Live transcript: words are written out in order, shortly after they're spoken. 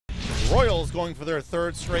Royals going for their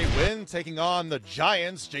third straight win, taking on the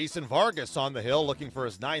Giants. Jason Vargas on the hill looking for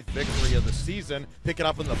his 9th victory of the season. Pick it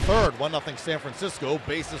up in the third, 1-0 San Francisco.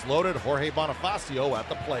 Bases loaded, Jorge Bonifacio at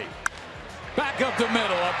the plate. Back up the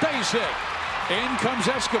middle, a base hit. In comes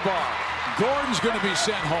Escobar. Gordon's going to be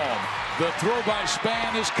sent home. The throw by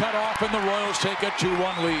Span is cut off, and the Royals take a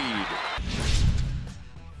 2-1 lead.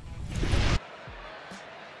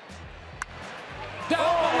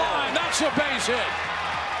 Down the line, that's a base hit.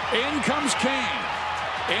 In comes Kane.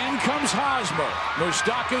 In comes Hosmer.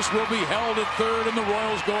 Moustakas will be held at third, and the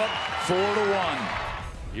Royals go up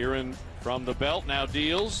 4-1. Here in from the belt, now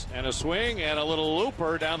deals, and a swing, and a little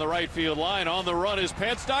looper down the right field line. On the run is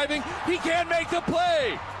Pence diving. He can't make the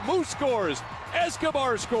play. Moose scores.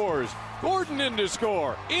 Escobar scores. Gordon in to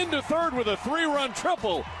score. Into third with a 3-run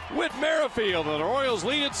triple. Whit Merrifield, and the Royals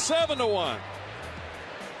lead it 7-1.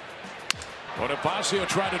 Bonifacio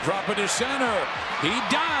trying to drop it to center. He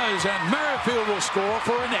does, and Merrifield will score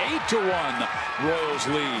for an 8-1 Royals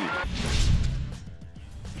lead.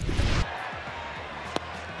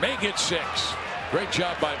 Make it 6. Great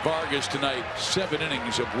job by Vargas tonight. 7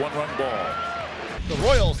 innings of 1-run ball. The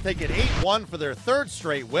Royals take it 8-1 for their third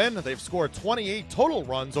straight win. They've scored 28 total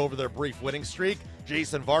runs over their brief winning streak.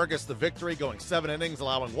 Jason Vargas the victory, going 7 innings,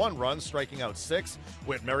 allowing 1 run, striking out 6.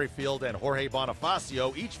 Whit Merrifield and Jorge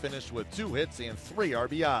Bonifacio each finished with 2 hits and 3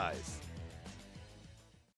 RBIs.